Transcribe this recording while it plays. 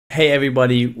Hey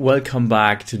everybody, welcome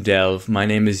back to Dellve. My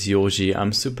name is Yohji.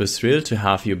 I'm super thrilled to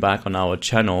have you back on our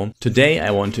channel. Today I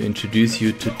want to introduce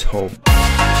you to Tome.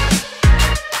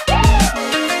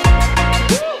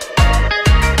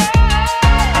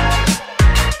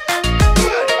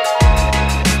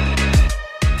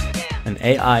 An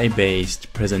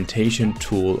AI-based presentation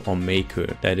tool or maker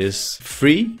that is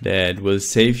free, that will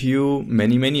save you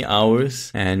many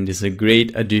hours and is a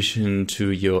great addition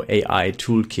to your AI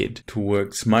toolkit to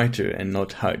work smarter and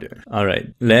not harder.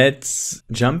 Alright, let's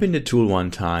jump in the tool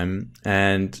one time,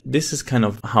 and this is kind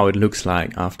of how it looks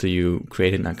like after you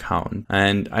create an account.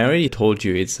 And I already told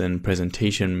you it's a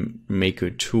presentation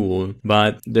maker tool,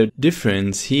 but the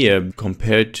difference here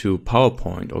compared to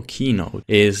PowerPoint or Keynote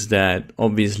is that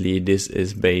obviously this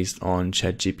is based on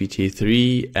ChatGPT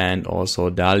 3 and also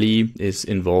Dellve is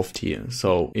involved here.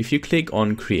 So if you click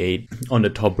on create on the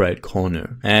top right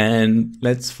corner, and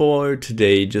let's for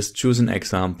today just choose an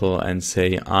example and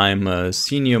say I'm a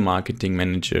senior marketing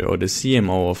manager or the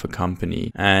CMO of a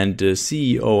company, and the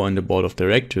CEO and the board of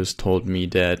directors told me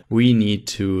that we need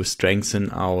to strengthen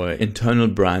our internal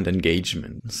brand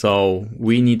engagement. So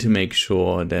we need to make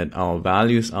sure that our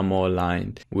values are more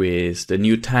aligned with the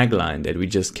new tagline that we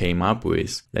just came up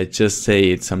with. Let's just say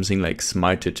it's something like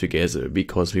smarter together,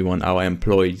 because we want our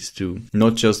employees to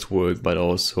not just work but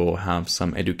also have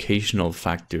some educational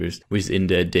factors within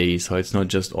their day. So it's not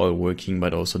just all working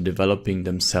but also developing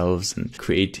themselves and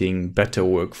creating better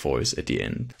workforce at the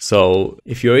end. So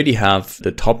if you already have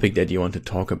the topic that you want to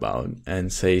talk about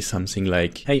and say something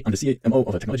like, hey, I'm the CMO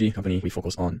of a technology company, we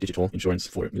focus on digital insurance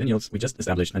for millennials. We just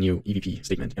established a new EVP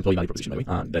statement, employee value proposition by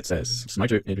the way, that says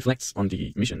smarter. It reflects on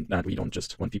the mission that we don't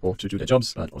just want people to do their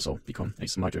jobs but also become a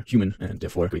smarter human and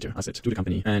therefore a greater asset to the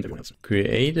company and everyone else.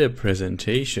 Create a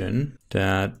presentation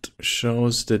that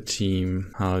shows the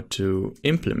team how to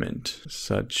implement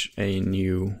such a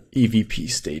new EVP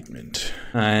statement.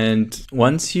 And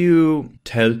once you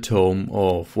tell Tome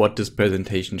of what this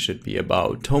presentation should be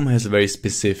about, Tome has a very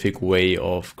specific way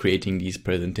of creating these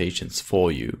presentations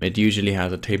for you. It usually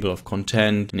has a table of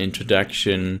content, an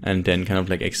introduction, and then kind of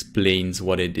like explains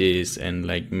what it is and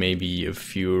like maybe a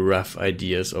few rough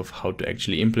ideas of how to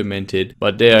actually implement it.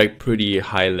 But they are pretty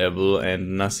high level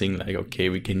and nothing like, okay,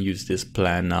 we can use this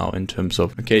plan now in terms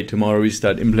of, okay, tomorrow we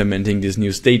start implementing this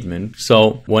new statement.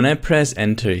 So when I press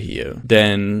enter here,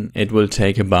 then it will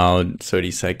take about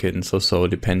 30 seconds or so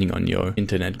depending on your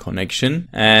internet connection.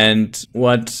 And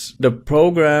what the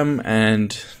program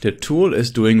and the tool is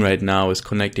doing right now is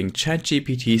connecting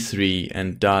ChatGPT 3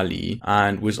 and Dellve,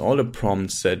 and with all the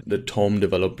prompts that the Tome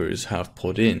developers have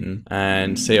put in,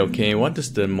 and say, okay, what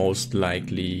is the most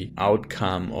likely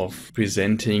outcome of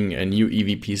presenting a new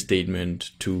EVP statement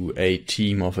to a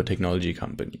team of a technology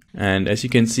company. And as you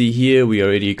can see here, we are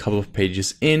already a couple of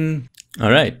pages in. All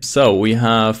right, so we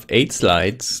have 8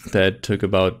 slides that took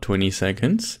about 20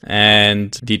 seconds,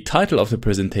 and the title of the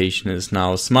presentation is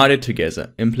now Smarter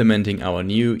Together, Implementing Our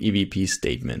New EVP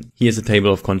Statement. Here's a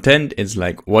table of content. It's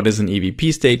like, what is an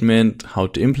EVP statement, how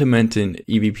to implement an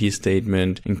EVP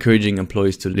statement, encouraging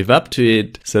employees to live up to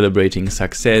it, celebrating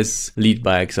success, lead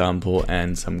by example,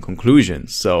 and some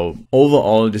conclusions. So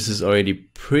overall, this is already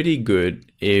pretty good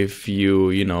if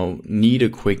you need a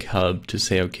quick help to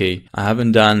say, okay, I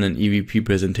haven't done an EVP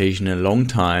presentation in a long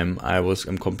time.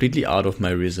 I'm completely out of my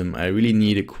rhythm. I really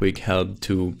need a quick help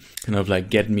to kind of like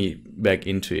get me back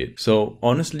into it. So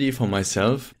honestly, for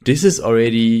myself, this is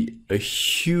already a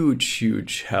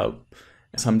huge help.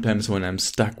 Sometimes when I'm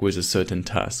stuck with a certain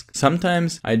task.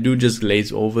 Sometimes I do just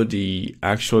glaze over the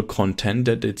actual content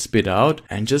that it spit out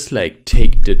and just like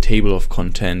take the table of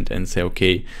content and say,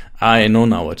 okay, I know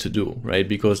now what to do, right?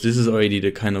 Because this is already the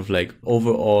kind of like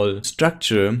overall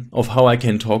structure of how I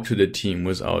can talk to the team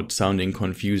without sounding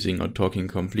confusing or talking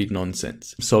complete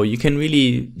nonsense. So you can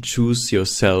really choose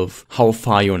yourself how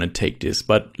far you want to take this,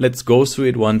 but let's go through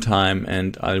it one time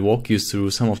and I'll walk you through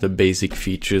some of the basic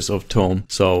features of Tome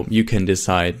so you can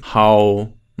decide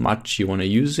how much you want to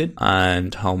use it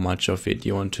and how much of it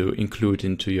you want to include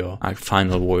into your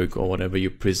final work or whatever you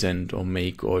present or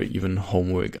make or even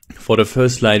homework. For the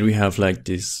first slide, we have like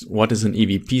this, what is an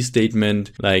EVP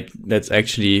statement? Like that's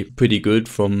actually pretty good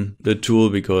from the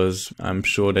tool, because I'm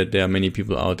sure that there are many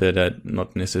people out there that are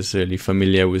not necessarily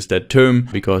familiar with that term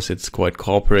because it's quite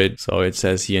corporate. So it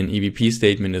says here, an EVP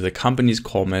statement is a company's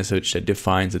core message that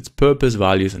defines its purpose,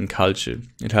 values, and culture.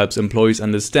 It helps employees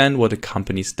understand what a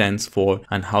company stands for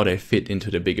and how they fit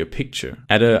into the bigger picture.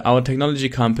 At our technology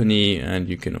company, and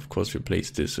you can of course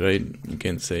replace this, right? You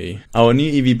can say, our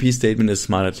new EVP statement is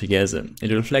smarter together.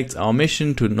 It reflects our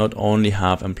mission to not only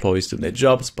have employees do their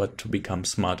jobs, but to become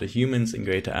smarter humans and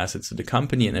greater assets to the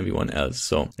company and everyone else.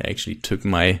 So I actually took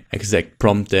my exact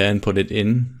prompt there and put it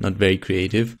in. Not very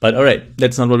creative, but all right,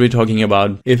 that's not what we're talking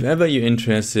about. If ever you're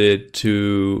interested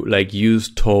to like use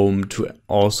Tome to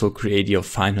also create your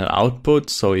final output,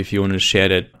 so if you want to share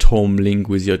that Tome link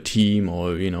with your team,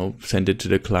 or send it to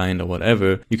the client or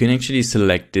whatever, you can actually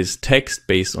select this text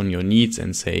based on your needs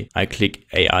and say, I click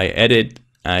AI edit.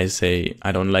 I say,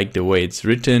 I don't like the way it's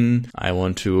written. I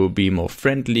want to be more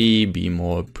friendly, be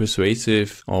more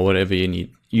persuasive, or whatever you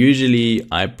need. Usually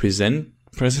I present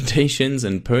presentations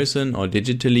in person or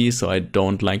digitally, so I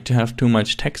don't like to have too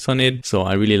much text on it. So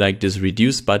I really like this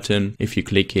reduce button. If you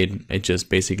click it, it just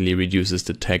basically reduces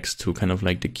the text to kind of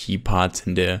like the key parts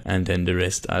in there, and then the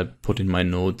rest I'll put in my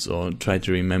notes or try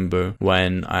to remember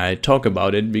when I talk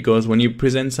about it. Because when you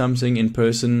present something in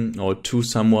person or to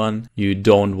someone, you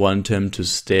don't want them to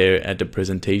stare at the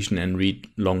presentation and read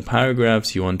long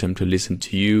paragraphs. You want them to listen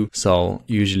to you. So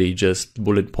usually just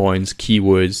bullet points,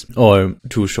 keywords, or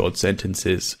 2 short sentences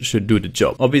should do the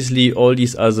job. Obviously, all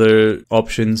these other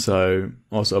options are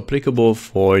also applicable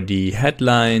for the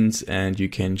headlines, and you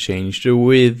can change the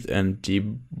width and the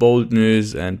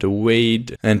boldness and the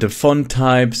weight and the font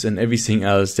types and everything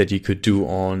else that you could do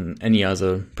on any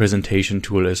other presentation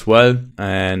tool as well.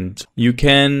 And you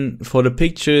can, for the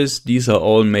pictures, these are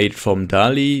all made from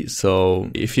Dellve. So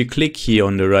if you click here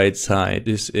on the right side,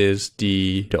 this is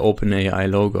the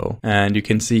OpenAI logo, and you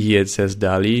can see here it says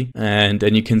Dellve, and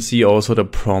then you can see also the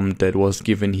prompt that was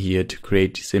given here to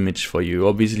create this image for you.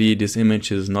 Obviously, this image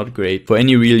is not great for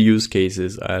any real use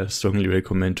cases. I strongly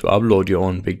recommend to upload your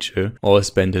own picture or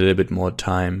spend a little bit more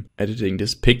time editing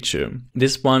this picture.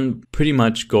 This one pretty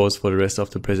much goes for the rest of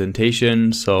the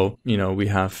presentation. So, we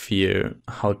have here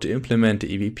how to implement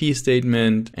the EVP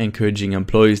statement, encouraging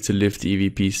employees to live the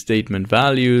EVP statement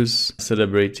values,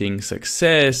 celebrating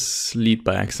success, lead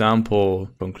by example,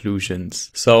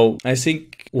 conclusions. So I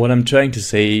think what I'm trying to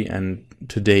say and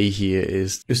today here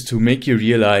is to make you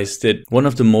realize that one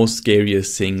of the most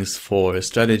scariest things for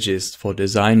strategists, for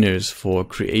designers, for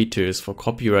creators, for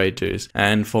copywriters,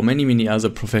 and for many other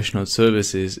professional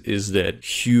services is that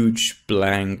huge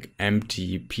blank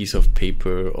empty piece of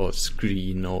paper or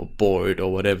screen or board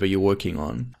or whatever you're working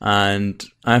on. And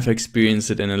I've experienced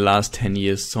it in the last 10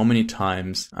 years so many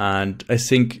times, and I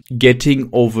think getting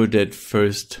over that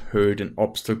first hurdle and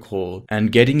obstacle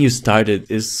and getting you started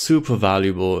is super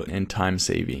valuable and time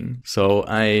saving. So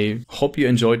I hope you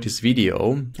enjoyed this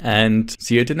video, and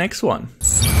see you at the next one.